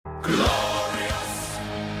glorious.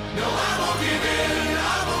 No, I won't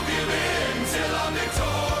give in till I'm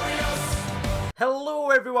victorious. Hello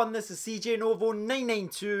everyone, this is CJ Novo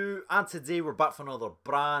 992 and today we're back for another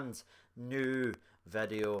brand new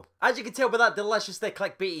video. As you can tell by that deliciously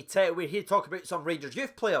clickbaity title, we're here to talk about some Rangers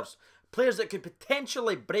youth players. Players that could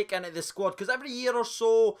potentially break into the squad, because every year or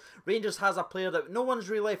so Rangers has a player that no one's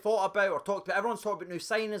really thought about or talked about. Everyone's talking about new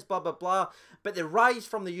signings, blah blah blah, but they rise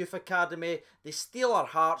from the youth academy, they steal our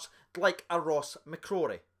hearts like a Ross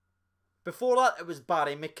Mccrorie. Before that it was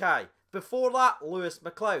Barry Mackay. Before that, Lewis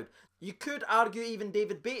McLeod. You could argue even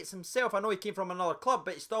David Bates himself. I know he came from another club,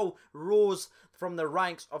 but he still rose from the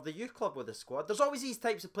ranks of the youth club with the squad. There's always these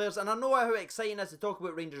types of players, and I know how exciting it is to talk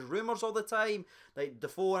about Rangers rumours all the time, like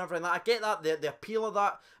Defoe and everything. I get that, the appeal of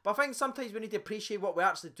that, but I think sometimes we need to appreciate what we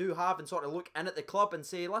actually do have and sort of look in at the club and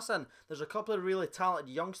say, listen, there's a couple of really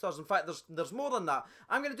talented youngsters. In fact, there's more than that.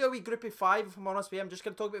 I'm going to do a wee group of 5, if I'm honest with you. I'm just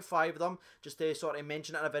going to talk about 5 of them, just to sort of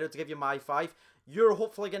mention it in a video to give you my 5. You're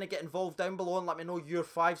hopefully going to get involved down below and let me know your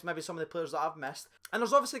 5s, maybe some of the players that I've missed. And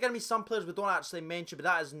there's obviously going to be some players we don't actually mention, but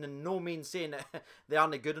that is in no means saying that they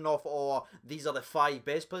aren't good enough or these are the 5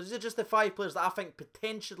 best players. These are just the 5 players that I think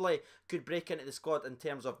potentially could break into the squad in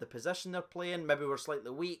terms of the position they're playing, maybe we're slightly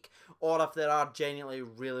weak, or if they are genuinely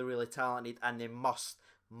really talented and they must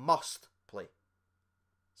play.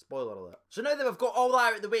 Spoiler alert. So now that we've got all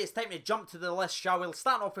that out of the way, it's time to jump to the list, shall we?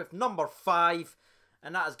 Starting off with number 5,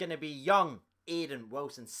 and that is going to be young Aiden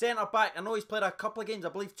Wilson, centre back. I know he's played a couple of games, I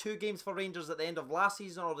believe 2 games for Rangers at the end of last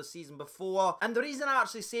season or the season before. And the reason I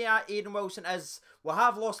actually say Aiden Wilson is we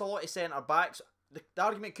have lost a lot of centre backs. The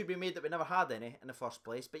argument could be made that we never had any in the first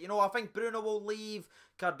place. But you know, I think Bruno will leave,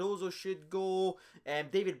 Cardozo should go,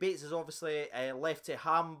 David Bates is obviously left to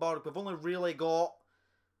Hamburg. We've only really got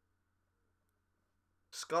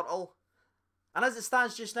Skirtle. And as it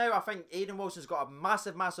stands just now, I think Aiden Wilson's got a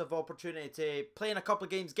massive opportunity to play in a couple of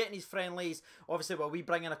games, getting his friendlies. Obviously, while we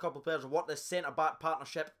bring in a couple of players and work this centre-back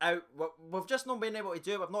partnership out, we've just not been able to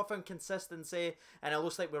do it. We've not found consistency, and it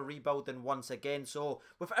looks like we're rebuilding once again. So,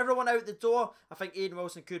 with everyone out the door, I think Aiden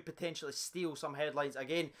Wilson could potentially steal some headlines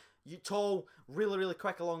again. Tall, really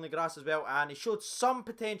quick along the grass as well, and he showed some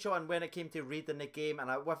potential and when it came to reading the game,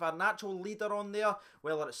 and with a natural leader on there,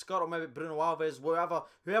 whether it's Scott or maybe Bruno Alves,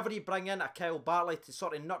 whoever he bring in, a Kyle Bartley to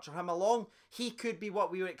sort of nurture him along, he could be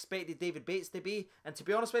what we expected David Bates to be. And to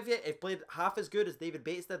be honest with you, if he played half as good as David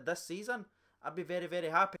Bates did this season, I'd be very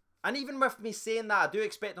happy. And even with me saying that, I do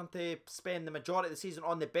expect him to spend the majority of the season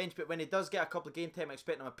on the bench, but when he does get a couple of game time, I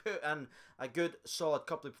expect him to put in a good, solid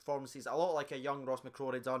couple of performances, a lot like a young Ross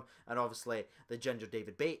Mccrorie done, and obviously the ginger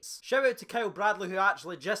David Bates. Shout out to Kyle Bradley, who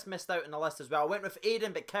actually just missed out on the list as well. I went with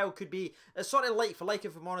Aiden, but Kyle could be a sort of like for like,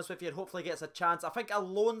 if I'm honest with you, and hopefully gets a chance. I think a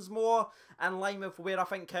loan's more in line with where I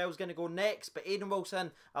think Kyle's going to go next, but Aiden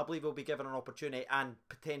Wilson, I believe, will be given an opportunity and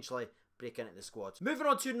potentially break into the squad. Moving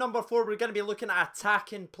on to number 4, we're going to be looking at an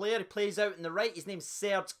attacking player. He plays out in the right. His name's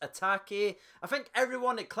Serge Atake. I think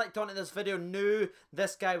everyone that clicked onto this video knew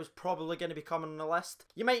this guy was probably going to be coming on the list.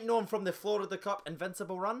 You might know him from the Florida Cup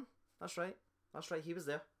Invincible run. That's right. He was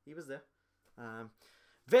there.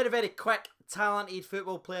 Very quick, talented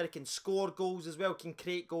football player. He can score goals as well, can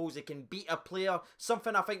create goals, he can beat a player.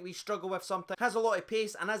 Something I think we struggle with sometimes. Has a lot of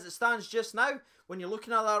pace, and as it stands just now, when you're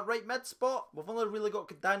looking at that right mid spot, we've only really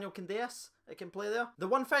got Daniel Candeias that can play there. The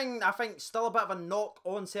one thing I think still a bit of a knock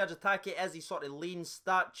on Serge Atake is his sort of lean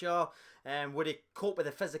stature, and would he cope with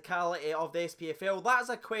the physicality of the SPFL? That is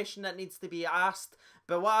a question that needs to be asked,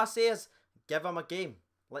 but what I say is, give him a game.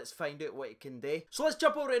 Let's find out what he can do. So let's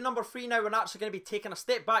jump over to number 3 now. We're actually going to be taking a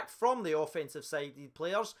step back from the offensive sided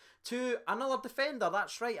players to another defender.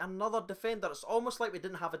 That's right, another defender. It's almost like we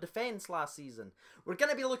didn't have a defence last season. We're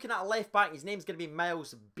going to be looking at a left back. His name's going to be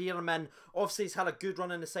Miles Bierman. Obviously, he's had a good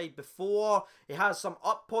run in the side before. He has some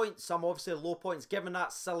up points, some obviously low points, given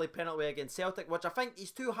that silly penalty against Celtic, which I think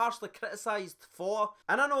he's too harshly criticised for.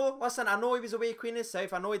 And I know, listen, I know he was away Queen of the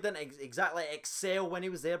South. I know he didn't exactly excel when he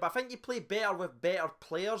was there, but I think you play better with better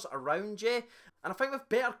players around you, and I think with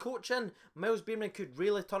better coaching, Miles Bierman could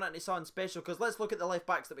really turn it into something special. Because let's look at the left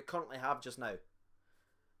backs that we currently have just now.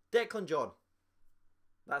 Declan John,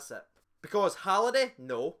 that's it. Because Halliday,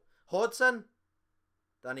 no. Hodson,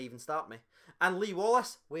 didn't even start me. And Lee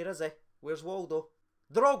Wallace, where is he? Where's Waldo?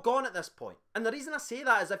 They're all gone at this point. And the reason I say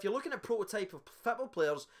that is if you're looking at prototype of football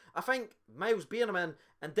players, I think Miles Bierman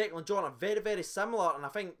and Declan John are very similar, and I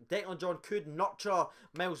think Declan John could nurture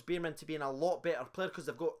Miles Bierman to being a lot better player because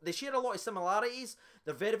they share a lot of similarities.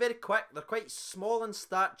 They're very quick, they're quite small in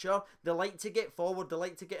stature, they like to get forward, they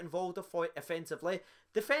like to get involved offensively.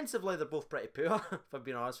 Defensively, they're both pretty poor, if I'm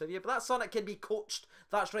being honest with you. But that's something that can be coached.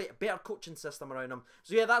 That's right, a better coaching system around them.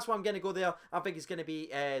 So yeah, that's why I'm going to go there. I think it's going to be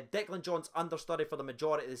Declan Jones understudy for the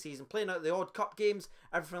majority of the season. Playing out the odd cup games,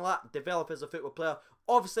 everything like that. Develop as a football player.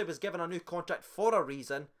 Obviously was given a new contract for a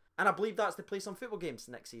reason. And I believe that's to play some football games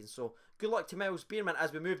next season. So good luck to Miles Bierman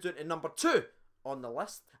as we move down to number 2 on the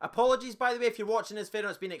list. Apologies, by the way, if you're watching this video,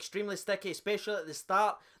 it's been extremely sticky, especially at the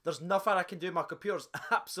start. There's nothing I can do. My computer's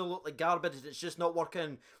absolutely garbage. It's just not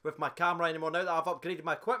working with my camera anymore. Now that I've upgraded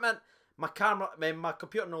my equipment, my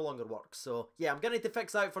computer no longer works. So yeah, I'm going to need to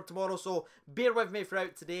fix that out for tomorrow. So bear with me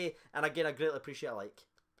throughout today. And again, I greatly appreciate a like.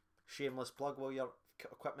 Shameless plug while you're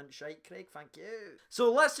equipment shite, Craig, thank you.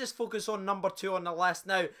 So let's just focus on number 2 on the list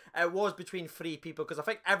now. It was between 3 people because I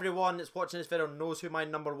think everyone that's watching this video knows who my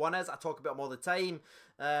number 1 is. I talk about them all the time.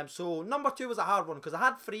 So number 2 was a hard one because I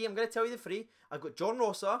had 3. I'm going to tell you the 3. I've got John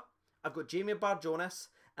Rossa, I've got Jamie Barjonas,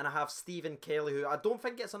 and I have Stephen Kelly, who I don't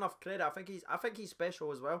think gets enough credit. I think he's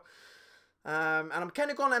special as well. And I'm kind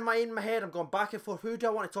of going in my head, I'm going back and forth. Who do I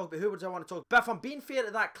want to talk about? Who do I want to talk about? But if I'm being fair to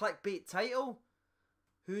that clickbait title,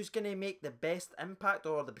 who's going to make the best impact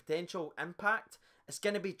or the potential impact? It's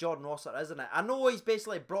going to be Jordan Rossiter, isn't it? I know he's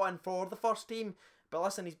basically brought in for the first team, but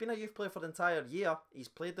listen, he's been a youth player for the entire year. He's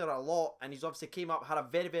played there a lot, and he's obviously came up, had a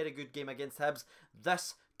very, very good game against Hibs.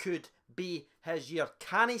 This could be his year.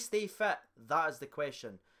 Can he stay fit? That is the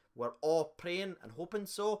question. We're all praying and hoping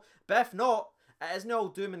so. But if not, it isn't all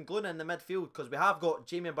doom and gloom in the midfield, because we have got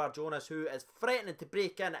Jamie Barjonas, who is threatening to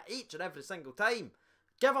break in at each and every single time.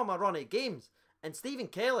 Give him a run at games. And Stephen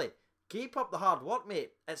Kelly, keep up the hard work,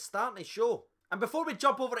 mate. It's starting to show. And before we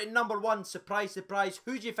jump over to number 1, surprise, surprise,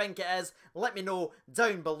 who do you think it is? Let me know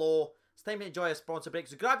down below. It's time to enjoy a sponsor break.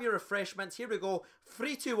 So grab your refreshments. Here we go.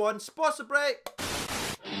 3, 2, 1. Sponsor break.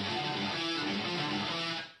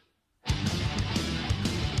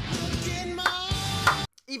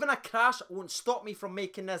 Even a crash won't stop me from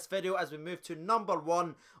making this video as we move to number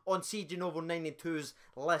 1 on CJ Novo 92's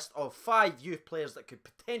list of 5 youth players that could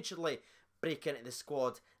potentially break into the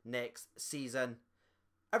squad next season.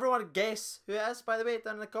 Everyone guess who it is, by the way,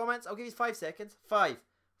 down in the comments. I'll give you 5 seconds. 5,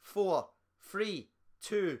 4, 3,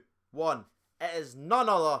 2, 1. It is none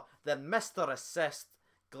other than Mr. Assist,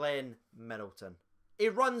 Glen Middleton. He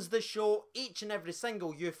runs the show each and every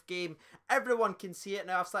single youth game. Everyone can see it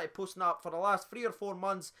now. I've started posting up for the last 3 or 4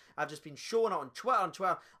 months. I've just been showing it on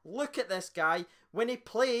Twitter. Look at this guy. When he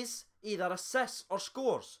plays, either assists or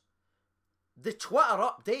scores. The Twitter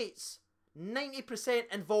updates, 90%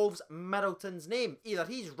 involves Middleton's name. Either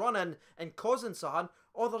he's running and causing something,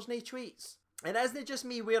 or there's no tweets. And isn't it just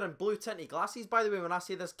me wearing blue tinted glasses, by the way, when I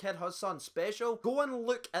say this kid has something special? Go and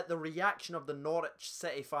look at the reaction of the Norwich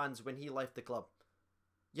City fans when he left the club.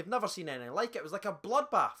 You've never seen anything like it. It was like a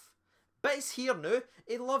bloodbath. But he's here now.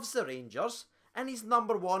 He loves the Rangers. And he's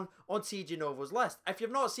number 1 on CJ Novo's list. If you've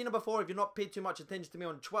not seen him before, if you've not paid too much attention to me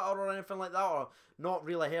on Twitter or anything like that, or not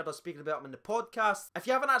really heard us speaking about him in the podcast, if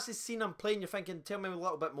you haven't actually seen him playing, you're thinking, tell me a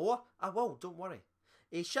little bit more, I will, don't worry.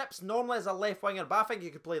 He ships normally as a left winger, but I think he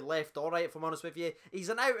could play left or right, if I'm honest with you. He's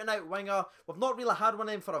an out-and-out winger. We've not really had one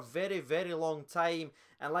of him for a very, very long time.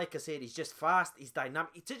 And like I said, he's just fast, he's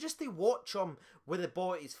dynamic. Just to watch him with the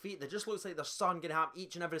ball at his feet, there just looks like there's something going to happen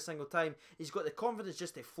each and every single time. He's got the confidence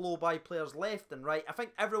just to flow by players left and right. I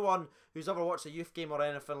think everyone who's ever watched a youth game or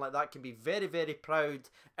anything like that can be very, very proud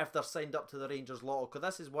if they're signed up to the Rangers lotto, because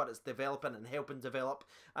this is what it's developing and helping develop.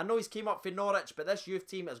 I know he's came up for Norwich, but this youth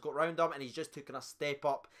team has got round him and he's just taken a step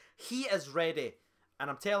up. He is ready. And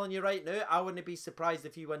I'm telling you right now, I wouldn't be surprised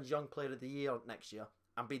if he wins Young Player of the Year next year.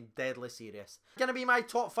 I'm being deadly serious. Gonna be my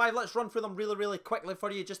top 5. Let's run through them really, really quickly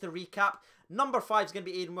for you, just to recap. Number 5 is going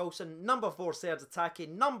to be Aidan Wilson. Number 4, Serge Attaque.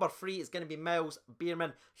 Number 3 is going to be Miles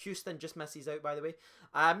Bierman. Houston just misses out, by the way.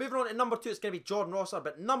 Moving on to number 2, it's going to be Jordan Rossiter.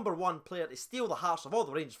 But number 1 player to steal the hearts of all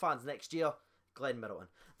the Rangers fans next year, Glen Middleton.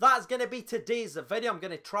 That's going to be today's video. I'm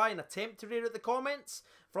going to try and attempt to read out the comments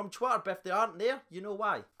from Twitter, but if they aren't there, you know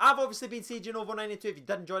why. I've obviously been CJ Novo 92. If you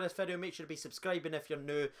did enjoy this video, make sure to be subscribing if you're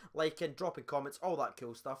new, liking, dropping comments, all that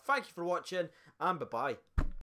cool stuff. Thank you for watching, and bye-bye.